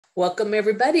Welcome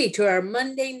everybody to our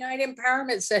Monday night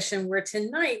empowerment session, where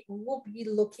tonight we'll be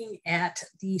looking at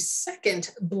the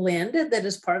second blend that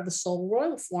is part of the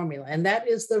SolleRoyal formula, and that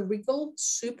is the Regal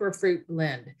Superfruit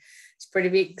blend. It's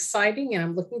pretty exciting, and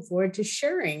I'm looking forward to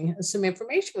sharing some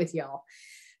information with y'all.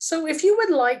 So if you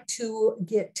would like to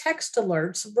get text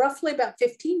alerts roughly about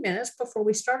 15 minutes before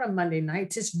we start on Monday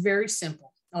nights, it's very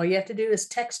simple. All you have to do is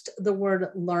text the word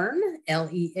LEARN,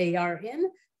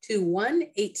 L-E-A-R-N, to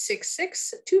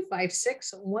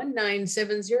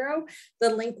 1-866-256-1970.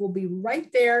 The link will be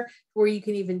right there where you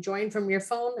can even join from your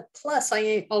phone. Plus,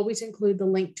 I always include the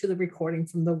link to the recording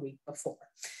from the week before.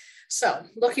 So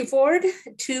looking forward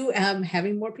to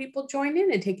having more people join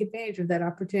in and take advantage of that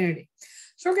opportunity.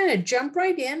 So we're going to jump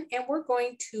right in, and we're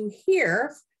going to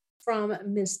hear from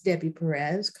Miss Debbie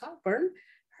Perez Cockburn,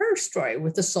 her story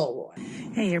with the SolleRoyal.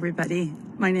 Hey everybody,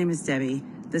 my name is Debbie.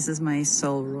 This is my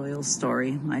SolleRoyal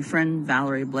story. My friend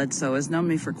Valerie Bledsoe has known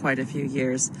me for quite a few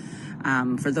years.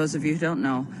 For those of you who don't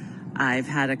know, I've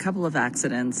had a couple of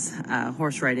accidents,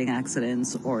 horse riding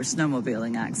accidents or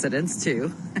snowmobiling accidents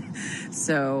too.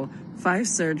 So 5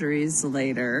 surgeries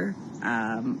later,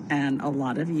 and a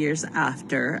lot of years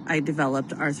after, I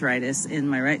developed arthritis in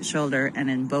my right shoulder and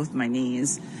in both my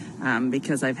knees,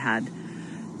 because I've had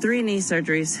 3 knee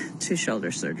surgeries, 2 shoulder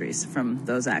surgeries from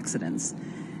those accidents.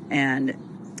 And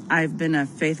I've been a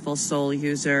faithful Soul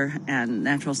user and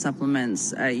natural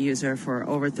supplements user for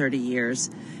over 30 years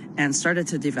and started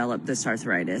to develop this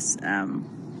arthritis.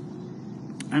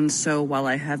 And so while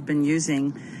I have been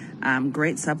using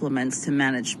great supplements to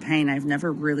manage pain, I've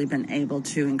never really been able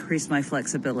to increase my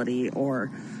flexibility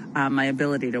or my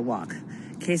ability to walk.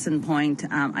 Case in point,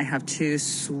 I have 2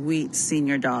 sweet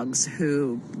senior dogs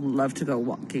who love to go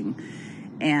walking.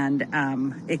 And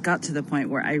it got to the point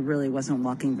where I really wasn't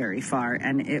walking very far,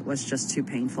 and it was just too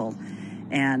painful.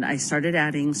 And I started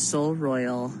adding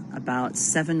SolleRoyal about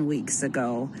 7 weeks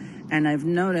ago, and I've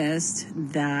noticed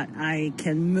that I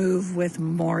can move with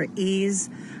more ease.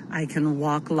 I can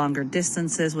walk longer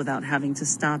distances without having to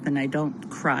stop, and I don't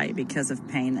cry because of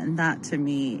pain. And that to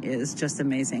me is just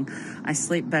amazing. I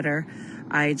sleep better.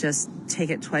 I just take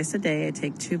it twice a day. I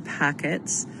take 2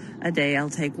 packets a day. I'll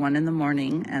take 1 in the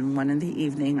morning and 1 in the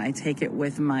evening. I take it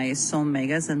with my Soul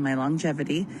Megas and my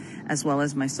Longevity, as well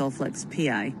as my SolFlex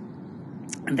PI.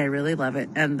 And I really love it.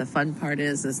 And the fun part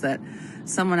is that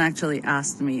someone actually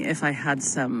asked me if I had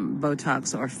some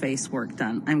Botox or face work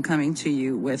done. I'm coming to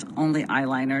you with only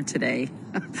eyeliner today.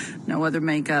 No other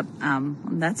makeup.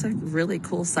 That's a really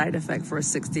cool side effect for a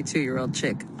 62-year-old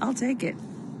chick. I'll take it.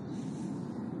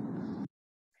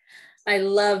 I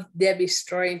love Debbie's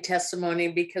story and testimony,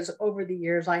 because over the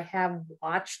years I have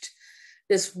watched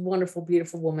this wonderful,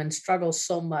 beautiful woman struggle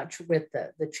so much with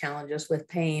the challenges with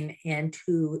pain, and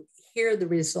to hear the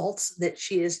results that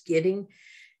she is getting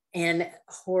and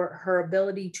her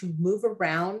ability to move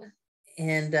around.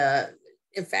 And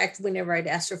in fact, whenever I'd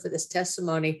asked her for this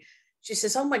testimony, she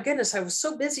says, "Oh my goodness, I was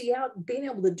so busy out being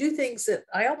able to do things that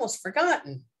I almost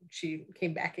forgotten." She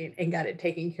came back in and got it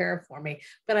taken care of for me.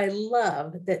 But I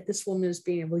love that this woman is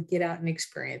being able to get out and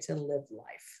experience and live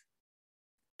life.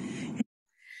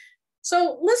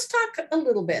 So let's talk a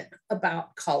little bit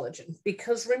about collagen,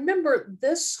 because remember,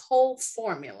 this whole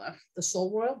formula, the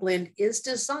SolleRoyal blend, is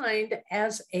designed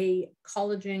as a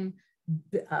collagen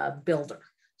builder.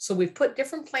 So we've put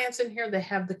different plants in here that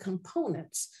have the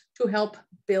components to help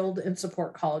build and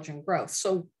support collagen growth.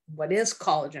 So what is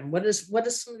collagen? What is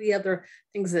some of the other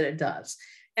things that it does?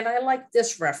 And I like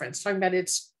this reference, talking about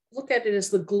look at it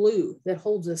as the glue that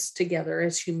holds us together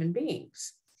as human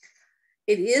beings.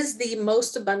 It is the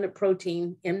most abundant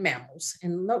protein in mammals.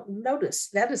 And notice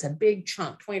that is a big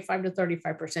chunk, 25 to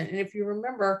 35%. And if you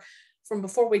remember from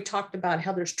before, we talked about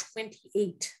how there's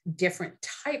 28 different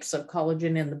types of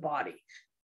collagen in the body.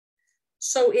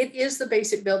 So it is the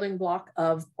basic building block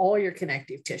of all your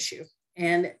connective tissue.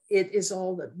 And it is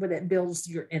all that, but it builds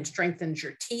and strengthens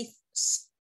your teeth,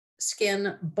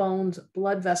 skin, bones,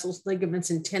 blood vessels,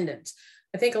 ligaments, and tendons.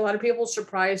 I think a lot of people are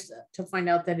surprised to find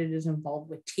out that it is involved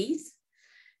with teeth,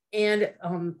 and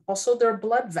also their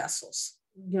blood vessels.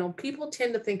 You know, people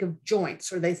tend to think of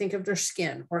joints, or they think of their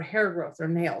skin or hair growth or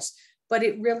nails, but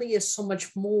it really is so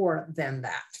much more than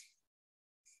that.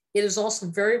 It is also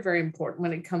very, very important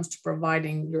when it comes to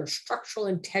providing your structural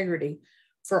integrity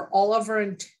for all of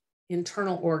our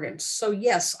internal organs. So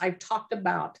yes, I've talked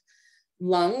about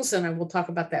lungs, and I will talk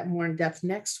about that more in depth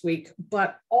next week,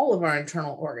 but all of our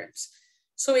internal organs.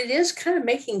 So it is kind of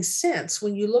making sense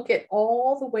when you look at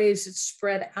all the ways it's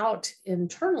spread out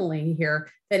internally here,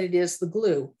 that it is the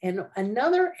glue. And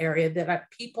another area that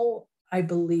people, I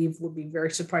believe, would be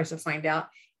very surprised to find out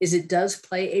is it does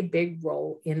play a big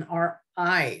role in our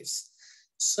eyes.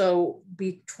 So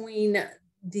between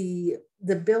the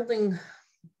building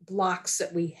blocks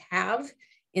that we have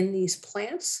in these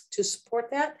plants to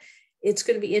support that, it's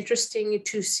going to be interesting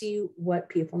to see what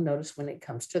people notice when it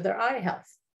comes to their eye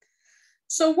health.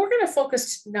 So we're going to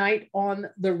focus tonight on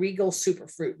the Regal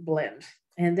Superfruit blend.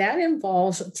 And that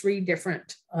involves 3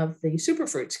 different of the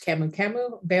superfruits, Camu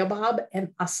Camu, Baobab, and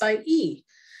Acai,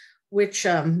 which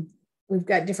we've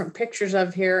got different pictures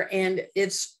of here. And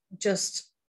it's just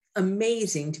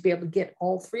amazing to be able to get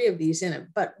all 3 of these in it.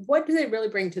 But what do they really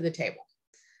bring to the table?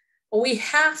 Well, we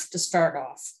have to start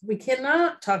off. We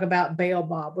cannot talk about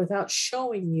Baobab without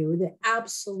showing you the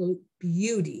absolute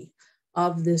beauty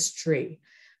of this tree.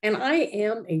 And I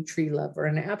am a tree lover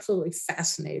and absolutely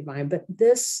fascinated by it. But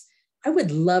this, I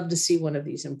would love to see one of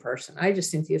these in person. I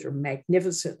just think these are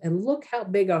magnificent. And look how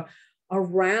big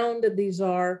around these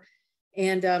are.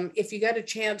 And if you got a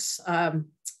chance,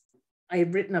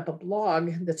 I've written up a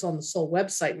blog that's on the Soul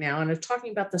website now, and I'm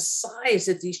talking about the size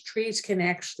that these trees can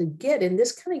actually get. And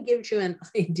this kind of gives you an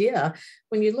idea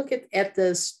when you look at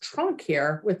this trunk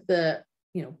here with the,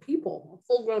 people,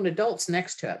 full-grown adults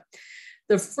next to it.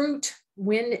 The fruit,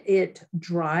 when it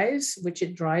dries, which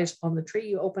it dries on the tree,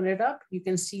 you open it up, you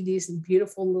can see these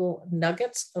beautiful little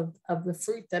nuggets of the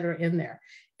fruit that are in there.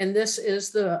 And this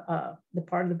is the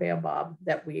part of the baobab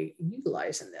that we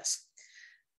utilize in this.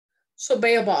 So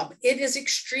baobab, it is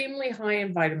extremely high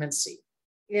in vitamin C,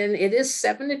 and it is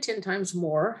 7 to 10 times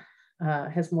more,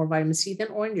 has more vitamin C than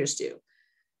oranges do.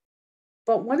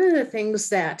 But one of the things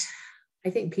that I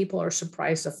think people are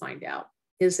surprised to find out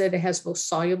is that it has both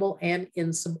soluble and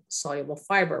insoluble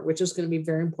fiber, which is going to be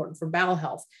very important for bowel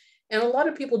health. And a lot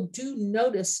of people do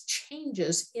notice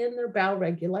changes in their bowel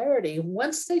regularity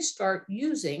once they start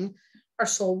using our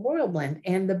SolleRoyal blend.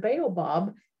 And the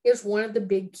baobab is one of the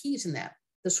big keys in that.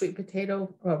 The sweet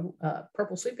potato,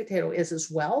 purple sweet potato is as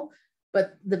well,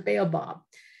 but the baobab.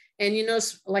 And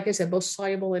like I said, both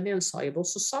soluble and insoluble.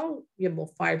 So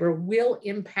soluble fiber will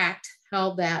impact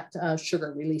how that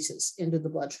sugar releases into the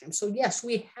bloodstream. So yes,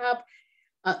 we have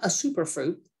a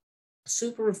superfruit.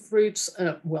 Superfruits,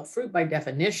 fruit by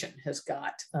definition has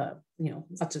got,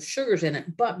 lots of sugars in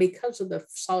it, but because of the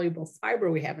soluble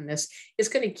fiber we have in this, it's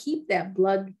going to keep that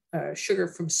blood sugar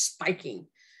from spiking.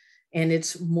 And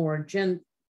it's more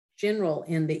general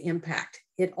in the impact.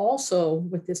 It also,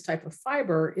 with this type of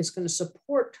fiber, is going to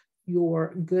support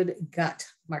your good gut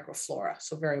microflora.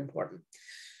 So very important.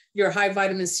 Your high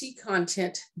vitamin C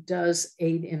content does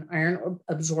aid in iron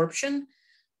absorption,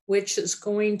 which is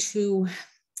going to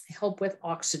help with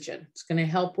oxygen. It's going to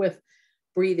help with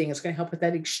breathing. It's going to help with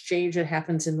that exchange that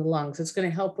happens in the lungs. It's going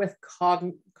to help with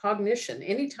cognition.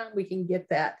 Anytime we can get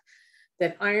that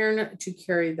iron to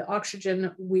carry the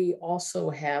oxygen, we also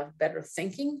have better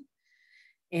thinking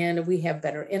and we have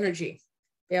better energy.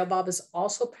 Baobab is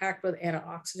also packed with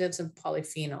antioxidants and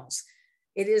polyphenols.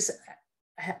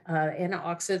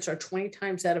 Antioxidants are 20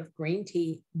 times that of green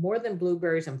tea, more than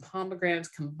blueberries and pomegranates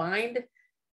combined.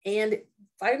 And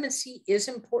vitamin C is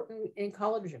important in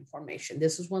collagen formation.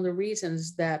 This is one of the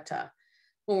reasons that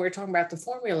when we were talking about the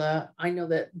formula, I know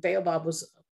that baobab was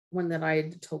one that I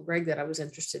had told Greg that I was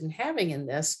interested in having in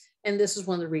this. And this is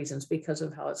one of the reasons, because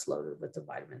of how it's loaded with the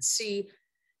vitamin C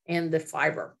and the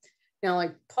fiber. Now,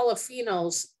 like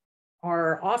polyphenols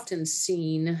are often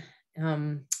seen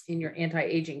in your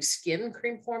anti-aging skin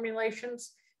cream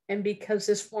formulations. And because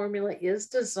this formula is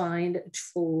designed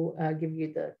to give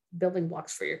you the building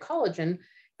blocks for your collagen,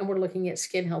 and we're looking at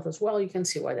skin health as well, you can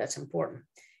see why that's important.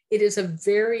 It is a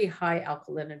very high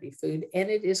alkalinity food, and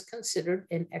it is considered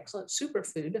an excellent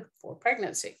superfood for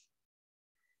pregnancy.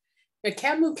 Now,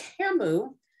 Camu Camu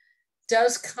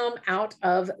does come out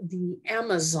of the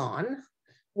Amazon,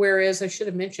 whereas I should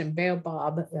have mentioned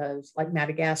baobab is like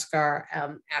Madagascar,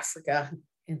 Africa,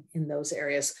 in those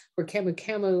areas, where Camu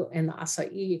Camu and the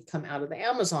acai come out of the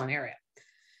Amazon area.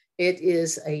 It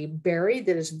is a berry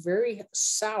that is very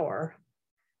sour,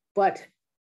 but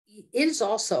it is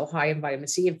also high in vitamin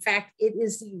C. In fact, it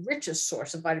is the richest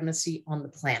source of vitamin C on the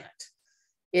planet.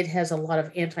 It has a lot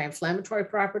of anti-inflammatory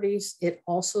properties. It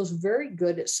also is very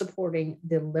good at supporting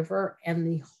the liver and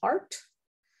the heart.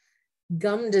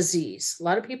 Gum disease. A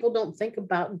lot of people don't think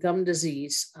about gum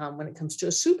disease when it comes to a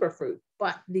superfruit,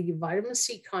 but the vitamin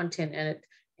C content in it,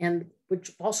 and which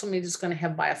also means it's going to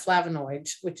have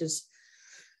bioflavonoids, which is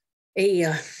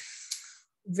a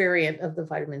variant of the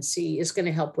vitamin C, is going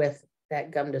to help with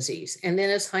that gum disease. And then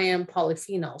it's high in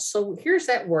polyphenols. So here's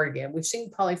that word again. We've seen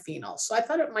polyphenols. So I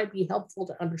thought it might be helpful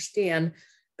to understand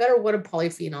better what a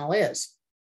polyphenol is.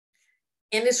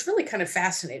 And it's really kind of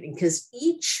fascinating because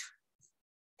each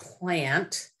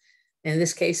plant, in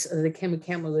this case, the Camu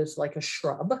Camu is like a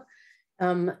shrub,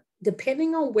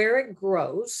 depending on where it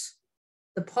grows,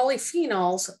 the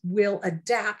polyphenols will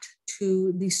adapt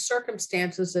to the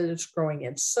circumstances that it's growing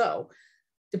in. So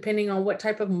depending on what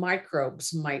type of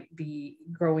microbes might be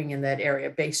growing in that area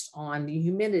based on the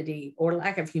humidity or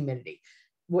lack of humidity,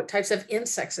 what types of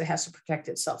insects it has to protect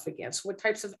itself against, what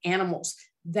types of animals,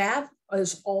 that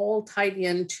is all tied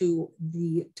into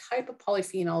the type of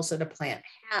polyphenols that a plant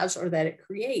has or that it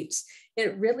creates.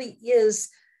 It really is,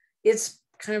 it's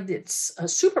kind of its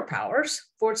superpowers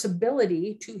for its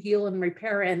ability to heal and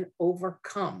repair and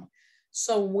overcome.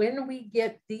 So when we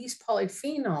get these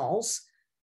polyphenols,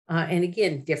 and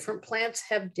again, different plants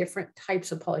have different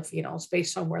types of polyphenols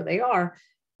based on where they are.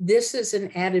 This is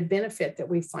an added benefit that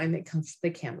we find that comes from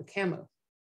the Camu Camu.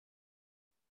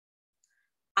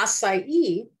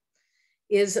 Acai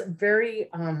is very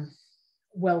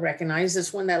well recognized.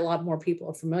 It's one that a lot more people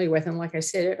are familiar with. And like I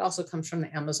said, it also comes from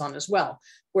the Amazon as well.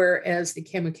 Whereas the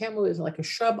Camu Camu is like a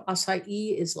shrub,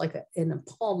 acai is like a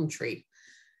palm tree.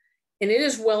 And it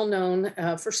is well known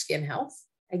for skin health.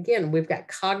 Again, we've got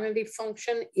cognitive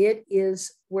function. It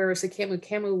is, whereas the Camu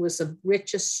Camu was the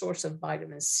richest source of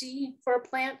vitamin C for a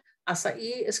plant,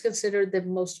 acai is considered the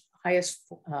most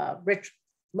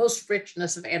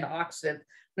richness of antioxidant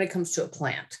when it comes to a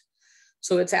plant.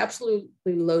 So it's absolutely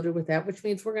loaded with that, which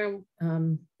means we're going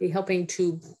to be helping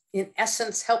to, in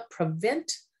essence, help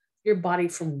prevent your body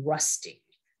from rusting.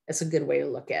 That's a good way to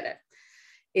look at it.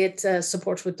 It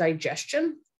supports with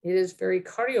digestion. It is very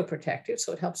cardioprotective,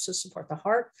 so it helps to support the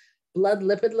heart, blood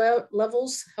lipid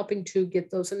levels, helping to get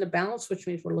those into balance, which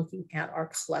means we're looking at our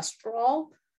cholesterol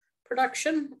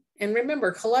production. And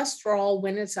remember, cholesterol,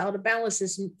 when it's out of balance,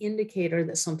 is an indicator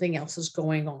that something else is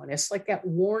going on. It's like that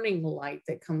warning light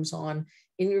that comes on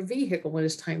in your vehicle when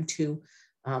it's time to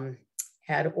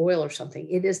add oil or something.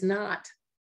 It does not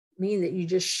mean that you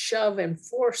just shove and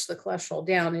force the cholesterol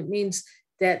down. It means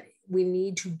that we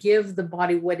need to give the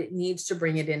body what it needs to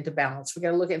bring it into balance. We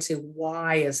got to look at and say,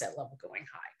 why is that level going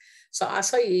high? So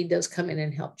acai does come in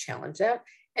and help challenge that.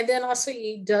 And then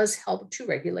acai does help to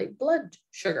regulate blood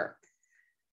sugar.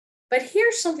 But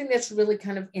here's something that's really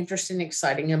kind of interesting and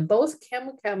exciting. And both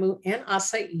Camu Camu and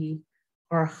acai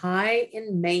are high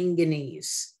in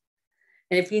manganese.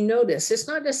 And if you notice, it's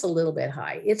not just a little bit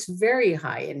high, it's very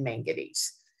high in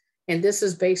manganese. And this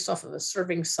is based off of a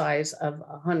serving size of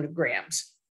 100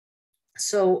 grams.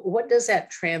 So what does that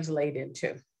translate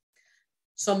into?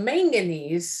 So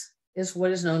manganese is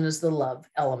what is known as the love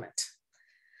element.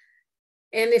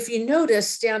 And if you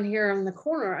notice down here in the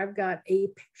corner, I've got a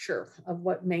picture of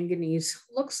what manganese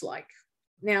looks like.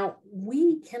 Now,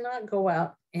 we cannot go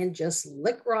out and just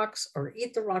lick rocks or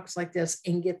eat the rocks like this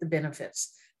and get the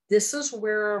benefits. This is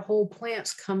where our whole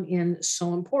plants come in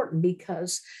so important,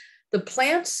 because the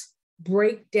plants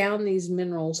break down these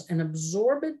minerals and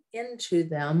absorb it into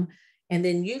them and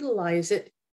then utilize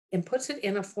it and puts it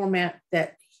in a format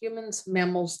that humans,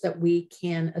 mammals, that we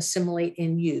can assimilate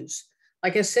and use.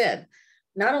 Like I said,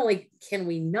 not only can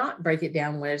we not break it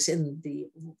down when it's in the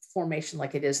formation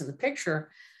like it is in the picture,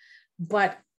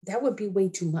 but that would be way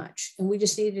too much. And we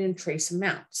just need it in trace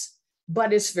amounts,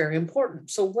 but it's very important.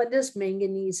 So what does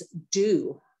manganese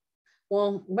do?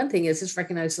 Well, one thing is it's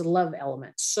recognized as a love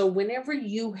element. So whenever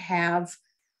you have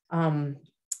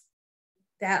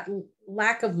that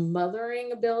lack of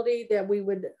mothering ability that we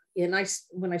would,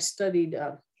 when I studied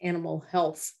animal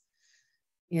health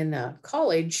in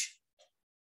college,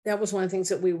 that was one of the things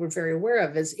that we were very aware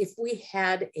of, is if we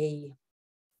had a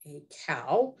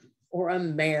cow or a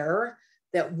mare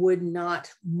that would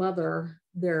not mother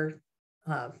their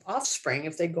offspring,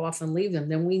 if they go off and leave them,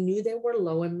 then we knew they were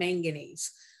low in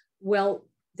manganese. Well,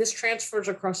 this transfers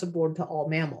across the board to all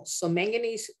mammals. So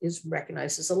manganese is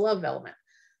recognized as a love element.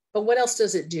 But what else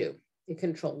does it do? It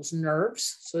controls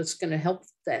nerves. So it's going to help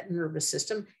that nervous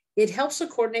system. It helps to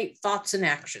coordinate thoughts and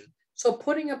action. So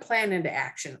putting a plan into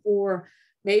action, or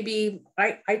maybe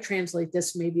I translate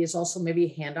this maybe as also maybe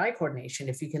hand-eye coordination.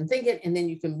 If you can think it and then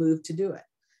you can move to do it.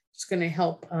 It's going to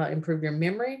help improve your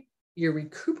memory, your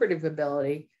recuperative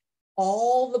ability,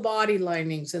 all the body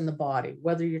linings in the body,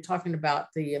 whether you're talking about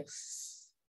the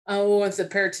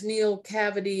peritoneal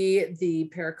cavity,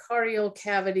 the pericardial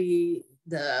cavity,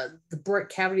 the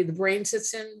cavity the brain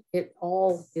sits in, it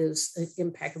all is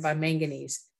impacted by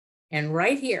manganese. And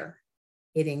right here,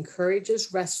 it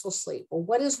encourages restful sleep. Well,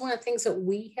 what is one of the things that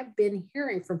we have been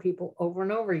hearing from people over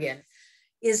and over again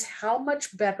is how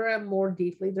much better and more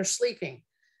deeply they're sleeping.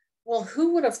 Well,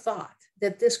 who would have thought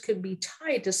that this could be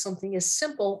tied to something as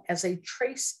simple as a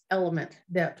trace element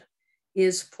that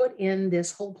is put in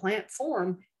this whole plant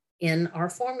form in our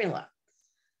formula?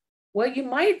 Well, you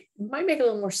might make a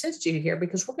little more sense to you here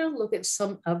because we're going to look at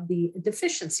some of the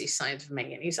deficiency signs of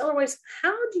manganese. Otherwise,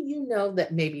 how do you know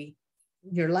that maybe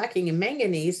you're lacking in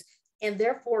manganese and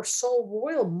therefore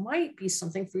SolleRoyal might be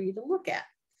something for you to look at?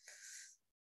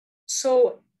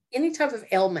 So any type of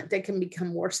ailment that can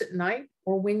become worse at night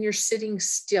or when you're sitting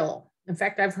still. In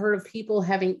fact, I've heard of people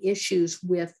having issues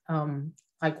with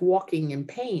like walking in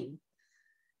pain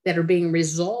that are being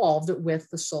resolved with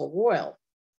the SolleRoyal.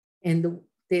 And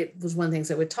it was one of the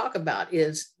things I would talk about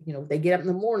is, they get up in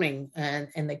the morning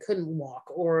and they couldn't walk,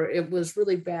 or it was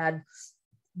really bad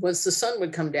was the sun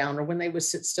would come down or when they would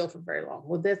sit still for very long.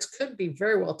 Well, that could be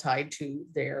very well tied to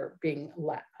their being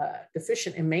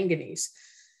deficient in manganese.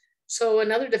 So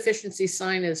another deficiency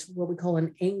sign is what we call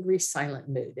an angry silent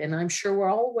mood. And I'm sure we're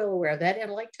all well aware of that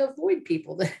and like to avoid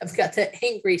people that have got that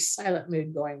angry silent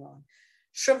mood going on.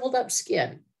 Shriveled up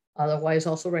skin, otherwise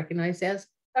also recognized as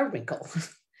a wrinkle.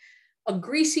 A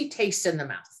greasy taste in the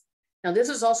mouth. Now, this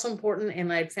is also important,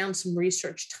 and I found some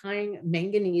research tying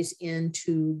manganese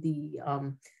into the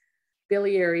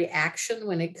biliary action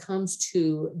when it comes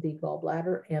to the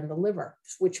gallbladder and the liver,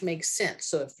 which makes sense.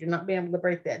 So if you're not being able to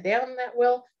break that down that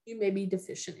well, you may be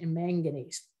deficient in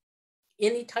manganese.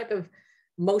 Any type of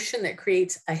motion that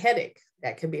creates a headache,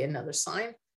 that could be another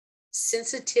sign.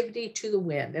 Sensitivity to the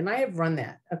wind, and I have run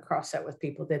that across that with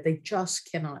people that they just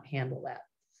cannot handle that.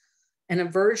 An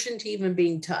aversion to even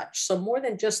being touched. So more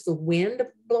than just the wind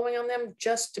blowing on them,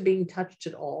 just to being touched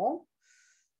at all.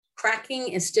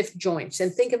 Cracking and stiff joints.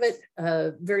 And think of it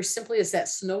very simply as that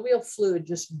synovial fluid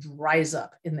just dries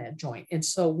up in that joint. And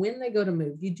so when they go to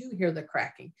move, you do hear the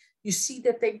cracking. You see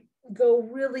that they go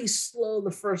really slow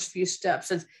the first few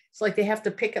steps. It's like they have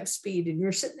to pick up speed and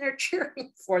you're sitting there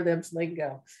cheering for them so they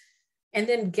go. And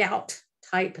then gout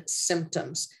type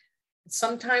symptoms.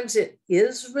 Sometimes it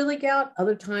is really gout,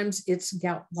 other times it's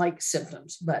gout-like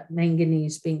symptoms, but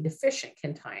manganese being deficient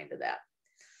can tie into that.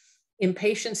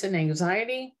 Impatience and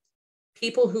anxiety,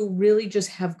 people who really just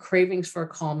have cravings for a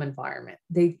calm environment.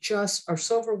 They just are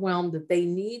so overwhelmed that they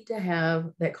need to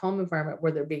have that calm environment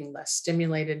where they're being less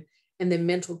stimulated, and then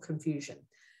mental confusion.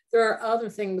 There are other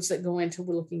things that go into,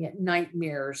 we're looking at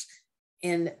nightmares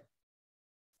and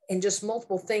just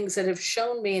multiple things that have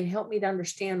shown me and helped me to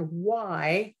understand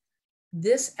why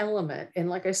this element, and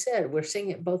like I said, we're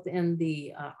seeing it both in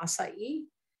the Acai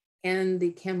and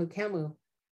the Camu Camu,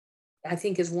 I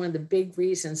think is one of the big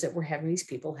reasons that we're having these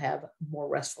people have more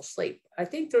restful sleep. I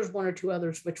think there's one or two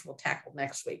others which we'll tackle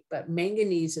next week, but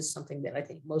manganese is something that I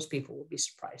think most people will be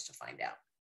surprised to find out.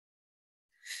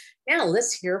 Now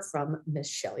let's hear from Miss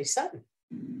Shelley Sutton.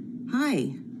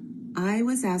 Hi, I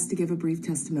was asked to give a brief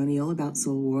testimonial about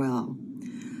SolleRoyal.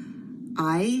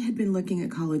 I had been looking at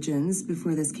collagens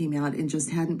before this came out and just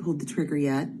hadn't pulled the trigger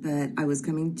yet, but I was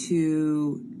coming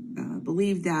to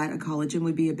believe that a collagen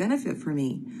would be a benefit for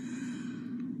me.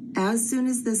 As soon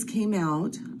as this came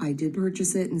out, I did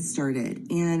purchase it and started.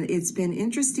 And it's been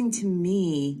interesting to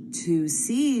me to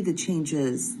see the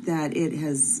changes that it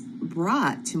has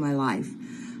brought to my life.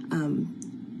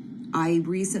 I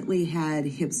recently had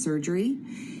hip surgery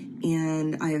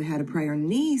and I have had a prior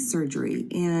knee surgery,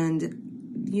 and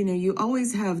you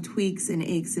always have tweaks and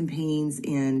aches and pains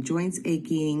and joints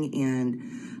aching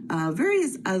and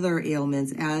various other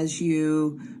ailments as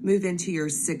you move into your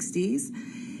 60s.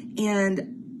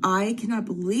 And I cannot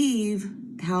believe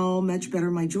how much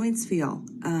better my joints feel.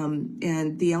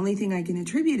 And the only thing I can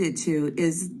attribute it to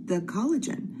is the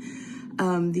collagen.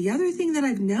 The other thing that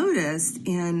I've noticed,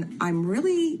 and I'm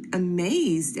really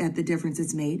amazed at the difference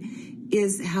it's made,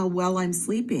 is how well I'm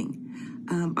sleeping.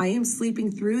 I am sleeping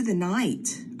through the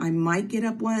night. I might get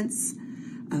up once,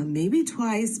 maybe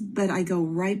twice, but I go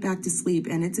right back to sleep,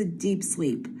 and it's a deep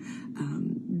sleep.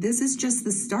 This is just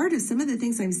the start of some of the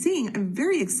things I'm seeing. I'm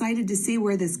very excited to see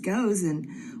where this goes and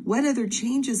what other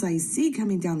changes I see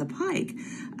coming down the pike.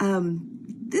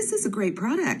 This is a great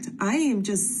product. I am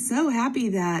just so happy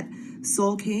that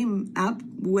Soul came up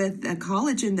with a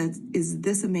collagen that is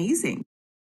this amazing.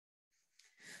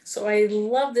 So I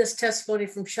love this testimony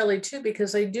from Shelley too,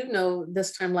 because I do know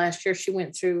this time last year she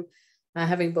went through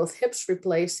having both hips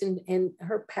replaced and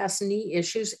her past knee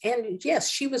issues. And yes,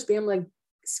 she was being able to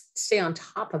stay on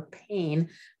top of pain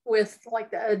with like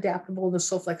the adaptable, the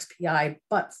Solflex PI,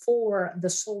 but for the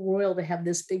SolleRoyal to have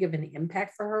this big of an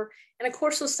impact for her. And of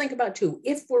course, let's think about too,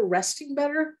 if we're resting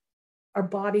better, our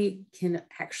body can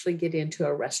actually get into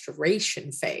a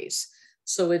restoration phase.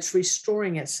 So it's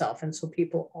restoring itself. And so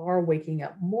people are waking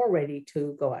up more ready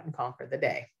to go out and conquer the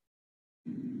day.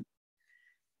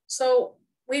 So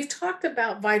we've talked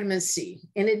about vitamin C,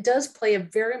 and it does play a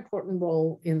very important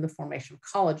role in the formation of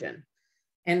collagen.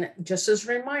 And just as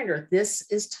a reminder, this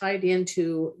is tied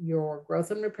into your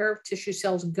growth and repair of tissue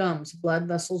cells, gums, blood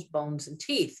vessels, bones, and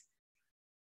teeth.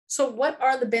 So what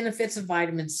are the benefits of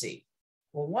vitamin C?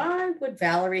 Well, why would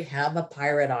Valerie have a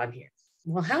pirate on here?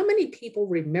 Well, how many people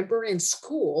remember in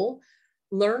school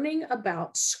learning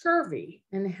about scurvy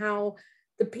and how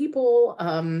the people,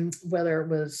 whether it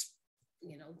was,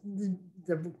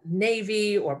 the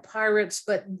Navy or pirates,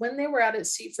 but when they were out at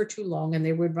sea for too long and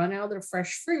they would run out of their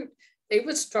fresh fruit, they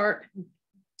would start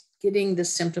getting the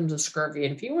symptoms of scurvy.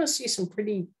 And if you want to see some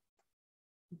pretty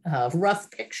rough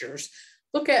pictures,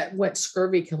 look at what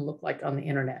scurvy can look like on the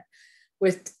internet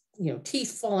with,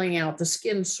 teeth falling out, the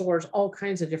skin sores, all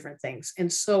kinds of different things.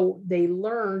 And so they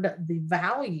learned the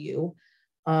value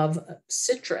of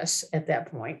citrus at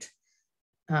that point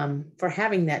for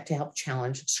having that to help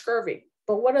challenge scurvy.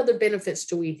 But what other benefits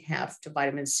do we have to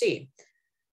vitamin C?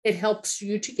 It helps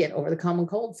you to get over the common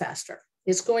cold faster.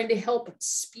 It's going to help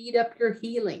speed up your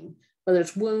healing, whether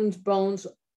it's wounds, bones,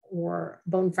 or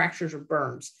bone fractures or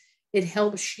burns. It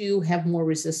helps you have more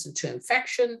resistance to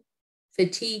infection,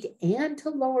 fatigue, and to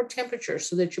lower temperatures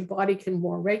so that your body can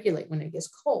more regulate when it gets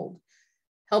cold.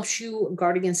 Helps you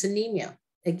guard against anemia.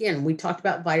 Again, we talked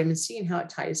about vitamin C and how it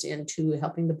ties into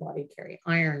helping the body carry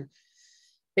iron.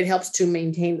 It helps to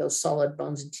maintain those solid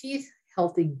bones and teeth,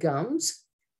 healthy gums,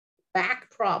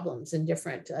 back problems and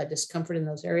different discomfort in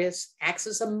those areas, acts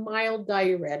as a mild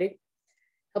diuretic,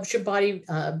 helps your body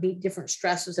beat different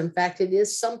stresses. In fact, it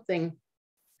is something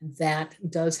that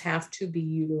does have to be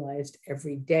utilized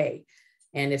every day.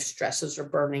 And if stresses are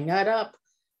burning that up,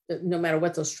 no matter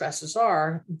what those stresses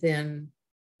are, then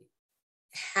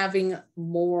having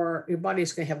more, your body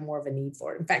is going to have more of a need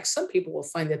for it. In fact, some people will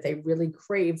find that they really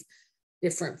crave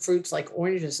different fruits like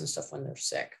oranges and stuff when they're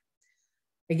sick.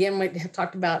 Again, we have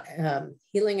talked about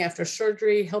healing after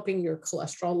surgery, helping your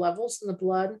cholesterol levels in the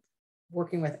blood,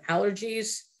 working with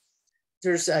allergies.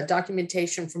 There's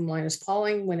documentation from Linus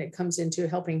Pauling when it comes into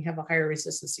helping have a higher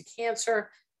resistance to cancer,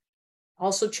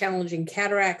 also challenging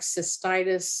cataracts,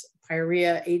 cystitis,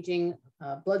 pyorrhea, aging,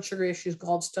 blood sugar issues,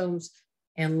 gallstones,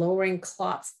 and lowering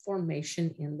clot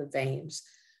formation in the veins,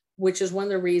 which is one of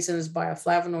the reasons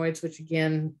bioflavonoids, which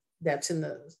again, that's in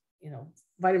the,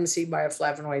 vitamin C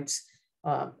bioflavonoids,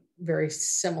 very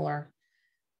similar.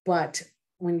 But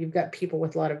when you've got people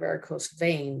with a lot of varicose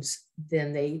veins,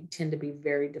 then they tend to be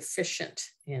very deficient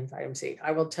in vitamin C.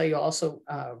 I will tell you also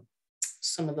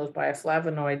some of those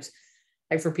bioflavonoids,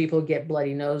 like for people who get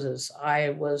bloody noses. I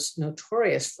was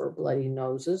notorious for bloody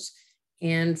noses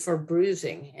and for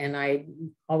bruising. And I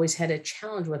always had a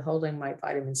challenge with holding my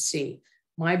vitamin C.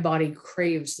 My body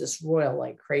craves this royal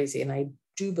like crazy. And I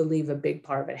do believe a big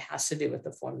part of it has to do with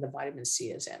the form the vitamin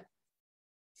C is in.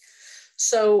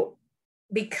 So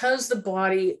because the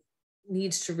body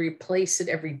needs to replace it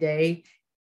every day,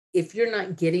 if you're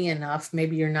not getting enough,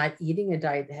 maybe you're not eating a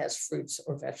diet that has fruits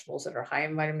or vegetables that are high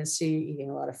in vitamin C, eating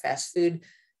a lot of fast food,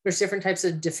 there's different types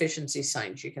of deficiency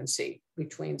signs you can see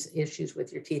between issues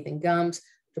with your teeth and gums,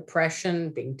 depression,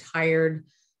 being tired,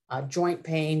 joint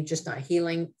pain, just not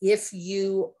healing. If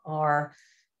you are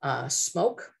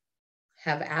smoke,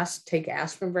 take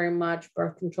aspirin very much,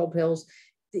 birth control pills,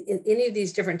 any of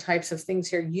these different types of things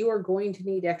here, you are going to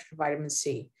need extra vitamin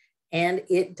C. And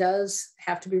it does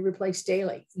have to be replaced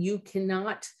daily. You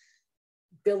cannot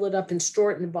build it up and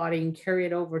store it in the body and carry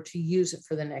it over to use it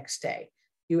for the next day.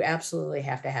 You absolutely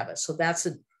have to have it. So that's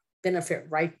a benefit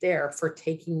right there for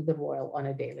taking the Royal on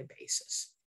a daily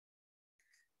basis.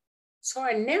 So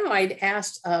I'd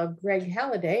asked Greg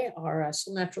Halliday, our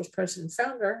Soul Naturals president and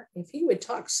founder, if he would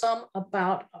talk some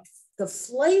about the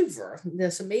flavor,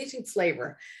 this amazing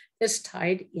flavor that's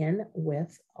tied in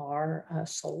with our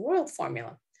SolleRoyal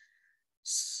formula.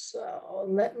 So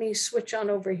let me switch on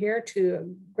over here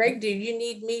to Greg. Do you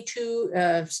need me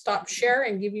to stop share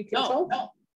and give you control?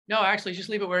 No, actually, just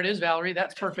leave it where it is, Valerie.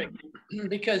 That's perfect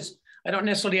because I don't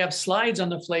necessarily have slides on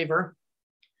the flavor.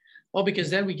 Well, because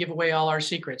then we give away all our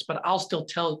secrets, but I'll still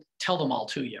tell them all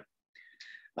to you.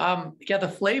 Yeah, the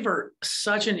flavor,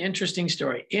 such an interesting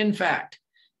story. In fact,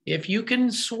 if you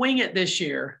can swing it this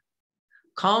year,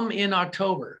 come in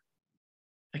October.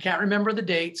 I can't remember the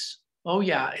dates. Oh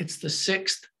yeah, it's the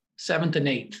 6th, 7th, and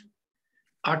 8th.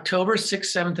 October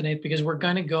 6th, 7th, and 8th, because we're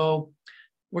going to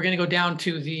go down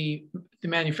to the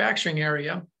manufacturing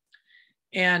area.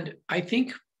 And I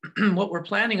think what we're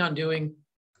planning on doing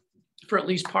for at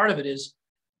least part of it is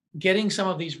getting some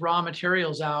of these raw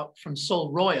materials out from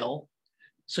SolleRoyal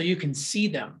so you can see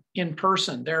them in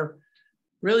person. They're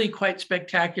really quite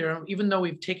spectacular, even though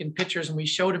we've taken pictures and we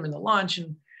showed them in the launch.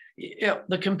 And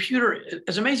the computer,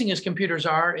 as amazing as computers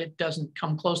are, it doesn't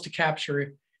come close to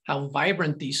capture how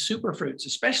vibrant these superfruits,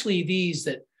 especially these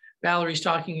that Valerie's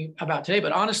talking about today,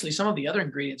 but honestly, some of the other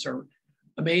ingredients are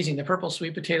amazing. The purple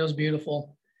sweet potato is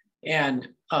beautiful, and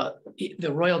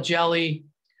the royal jelly,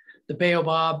 the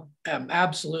baobab,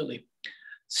 absolutely.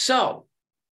 So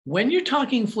when you're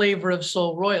talking flavor of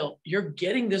SolleRoyal, you're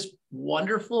getting this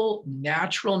wonderful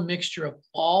natural mixture of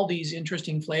all these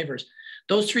interesting flavors.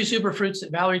 Those 3 superfruits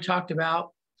that Valerie talked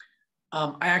about,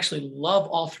 I actually love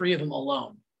all 3 of them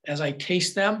alone. As I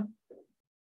taste them,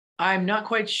 I'm not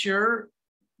quite sure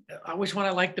which one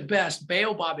I like the best.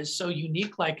 Baobab is so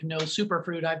unique, like no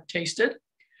superfruit I've tasted,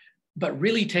 but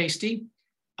really tasty.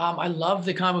 I love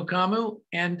the Camu Camu,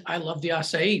 and I love the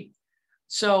Acai.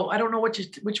 So I don't know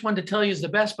which one to tell you is the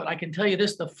best, but I can tell you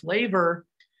this, the flavor,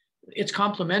 it's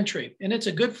complementary and it's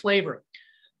a good flavor.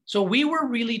 So we were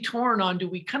really torn on, do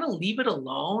we kind of leave it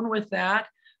alone with that?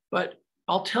 But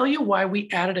I'll tell you why we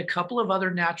added a couple of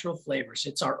other natural flavors.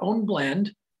 It's our own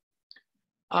blend.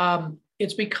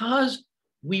 It's because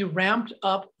we ramped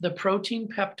up the protein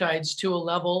peptides to a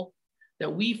level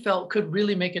that we felt could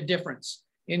really make a difference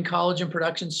in collagen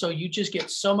production. So you just get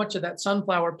so much of that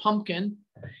sunflower pumpkin,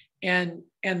 and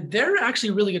they're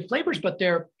actually really good flavors, but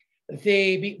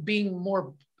being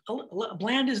more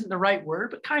bland isn't the right word,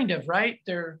 but kind of, right?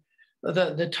 They're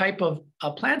the type of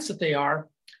plants that they are.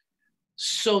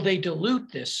 So they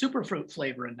dilute this superfruit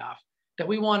flavor enough that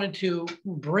we wanted to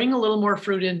bring a little more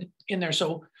fruit in there.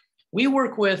 So we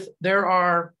work with, there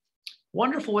are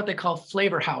wonderful, what they call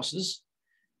flavor houses.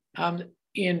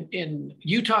 In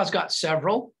Utah's got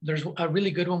several. There's a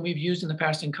really good one we've used in the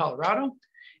past in Colorado,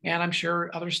 and I'm sure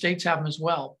other states have them as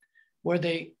well, where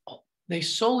they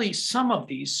solely, some of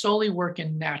these solely work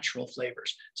in natural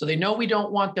flavors. So they know we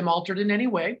don't want them altered in any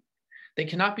way. They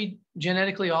cannot be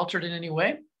genetically altered in any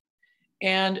way.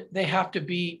 And they have to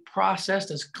be processed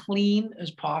as clean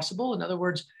as possible. In other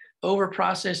words,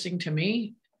 over-processing to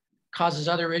me causes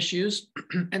other issues.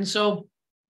 And so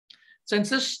since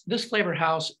this flavor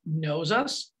house knows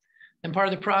us, and part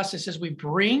of the process is we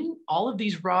bring all of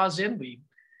these raws in,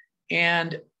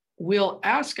 and we'll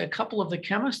ask a couple of the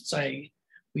chemists,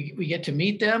 we get to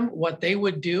meet them, what they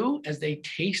would do as they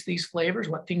taste these flavors,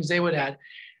 what things they would add.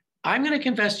 I'm going to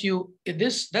confess to you,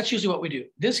 that's usually what we do.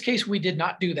 This case, we did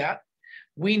not do that.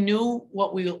 We knew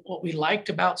what we liked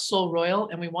about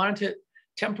SolleRoyal, and we wanted to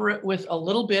temper it with a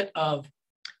little bit of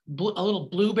a little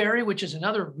blueberry, which is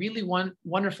another really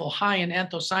wonderful high in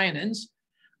anthocyanins,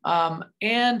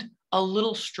 and a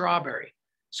little strawberry.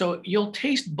 So you'll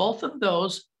taste both of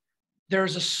those.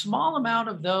 There's a small amount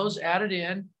of those added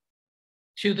in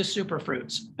to the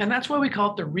superfruits. And that's why we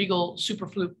call it the Regal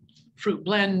Superfruit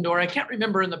Blend, or I can't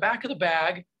remember, in the back of the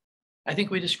bag, I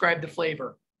think we described the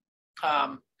flavor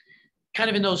kind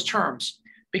of in those terms,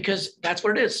 because that's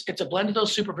what it is. It's a blend of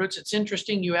those superfruits. It's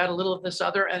interesting. You add a little of this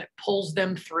other, and it pulls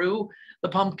them through the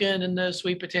pumpkin and the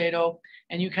sweet potato,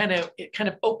 and it kind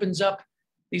of opens up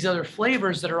these other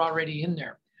flavors that are already in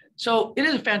there. So it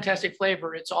is a fantastic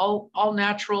flavor. It's all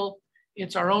natural.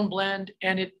 It's our own blend,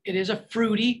 and it is a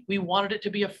fruity. We wanted it to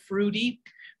be a fruity.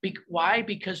 Why?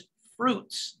 Because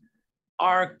fruits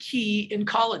are key in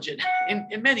collagen,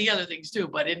 in many other things too,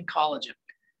 but in collagen.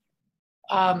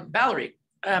 Valerie,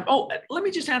 let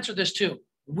me just answer this too.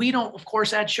 We don't, of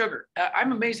course, add sugar.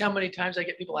 I'm amazed how many times I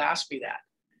get people ask me that.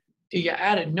 Do you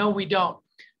add it? No, we don't.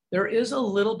 There is a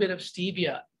little bit of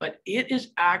stevia, but it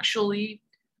is actually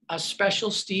a special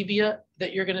stevia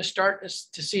that you're going to start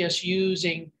to see us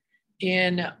using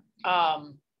in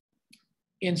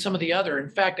some of the other. In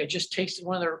fact, I just tasted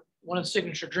one of the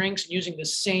signature drinks using the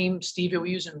same stevia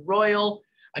we use in Royal.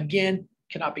 Again,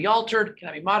 cannot be altered,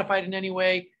 cannot be modified in any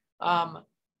way.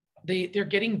 They're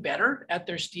getting better at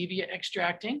their stevia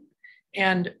extracting,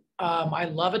 and I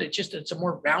love it. It's a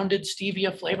more rounded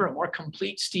stevia flavor, a more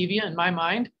complete stevia in my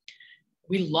mind.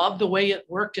 We love the way it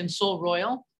worked in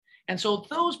SolleRoyal. And so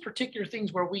those particular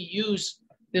things where we use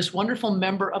this wonderful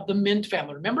member of the mint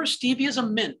family. Remember, stevia is a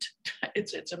mint.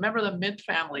 It's a member of the mint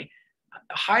family,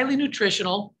 highly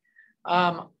nutritional,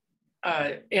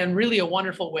 and really a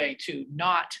wonderful way to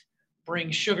not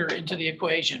bring sugar into the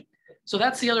equation. So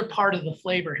that's the other part of the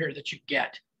flavor here that you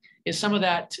get, is some of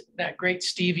that great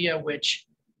stevia, which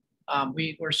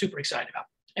we're super excited about.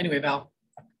 Anyway, Val,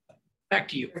 back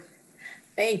to you.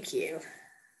 Thank you.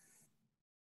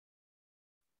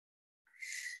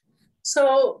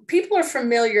 So people are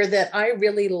familiar that I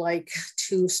really like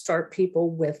to start people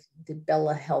with the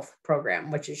Bella Health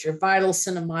program, which is your Vital,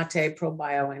 Cinemate,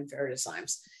 ProBio, and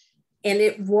Vertizymes. And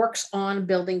it works on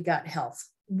building gut health.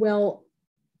 Well,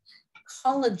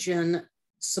 collagen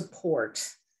support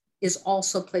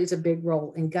also plays a big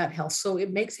role in gut health. So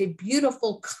it makes a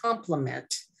beautiful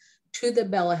complement to the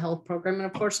Bella Health program. And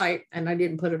of course, I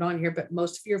didn't put it on here, but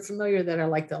most of you are familiar that I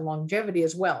like the longevity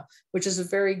as well, which is a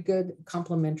very good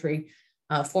complementary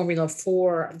formula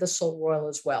for the SolleRoyal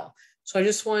as well. So I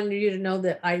just wanted you to know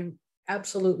that I'm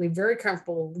absolutely very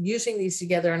comfortable using these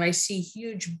together, and I see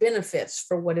huge benefits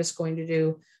for what it's going to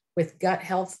do with gut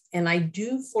health. And I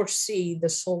do foresee the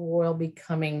SolleRoyal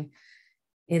becoming,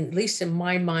 at least in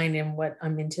my mind and what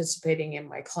I'm anticipating in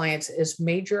my clients, is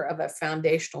major of a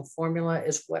foundational formula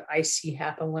is what I see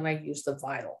happen when I use the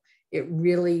Vital. It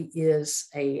really is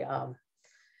a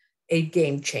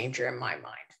game changer in my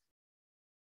mind.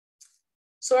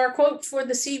 So our quote for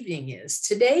this evening is,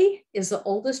 "Today is the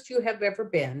oldest you have ever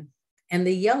been and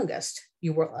the youngest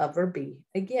you will ever be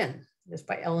again." This is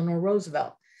by Eleanor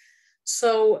Roosevelt.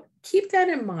 So keep that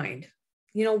in mind.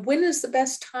 You know, when is the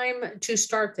best time to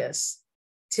start this?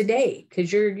 Today,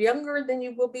 because you're younger than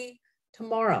you will be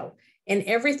tomorrow. And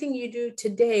everything you do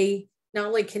today not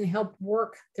only can help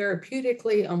work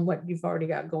therapeutically on what you've already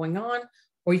got going on,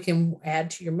 or you can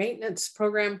add to your maintenance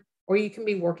program, or you can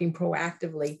be working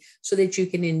proactively so that you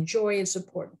can enjoy and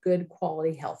support good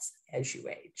quality health as you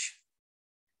age.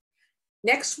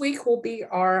 Next week will be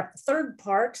our third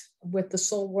part with the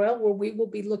SolleRoyal, where we will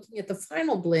be looking at the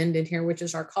final blend in here, which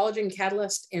is our collagen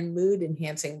catalyst and mood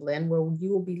enhancing blend, where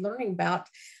you will be learning about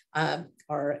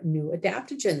our new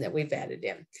adaptogen that we've added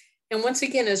in. And once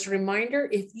again, as a reminder,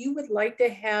 if you would like to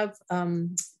have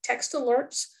text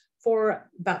alerts for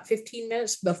about 15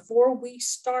 minutes before we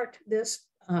start this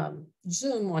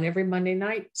Zoom on every Monday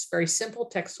night, it's very simple.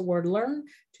 Text the word "learn"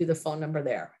 to the phone number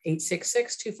there,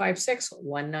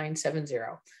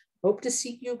 866-256-1970. Hope to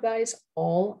see you guys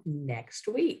all next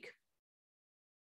week.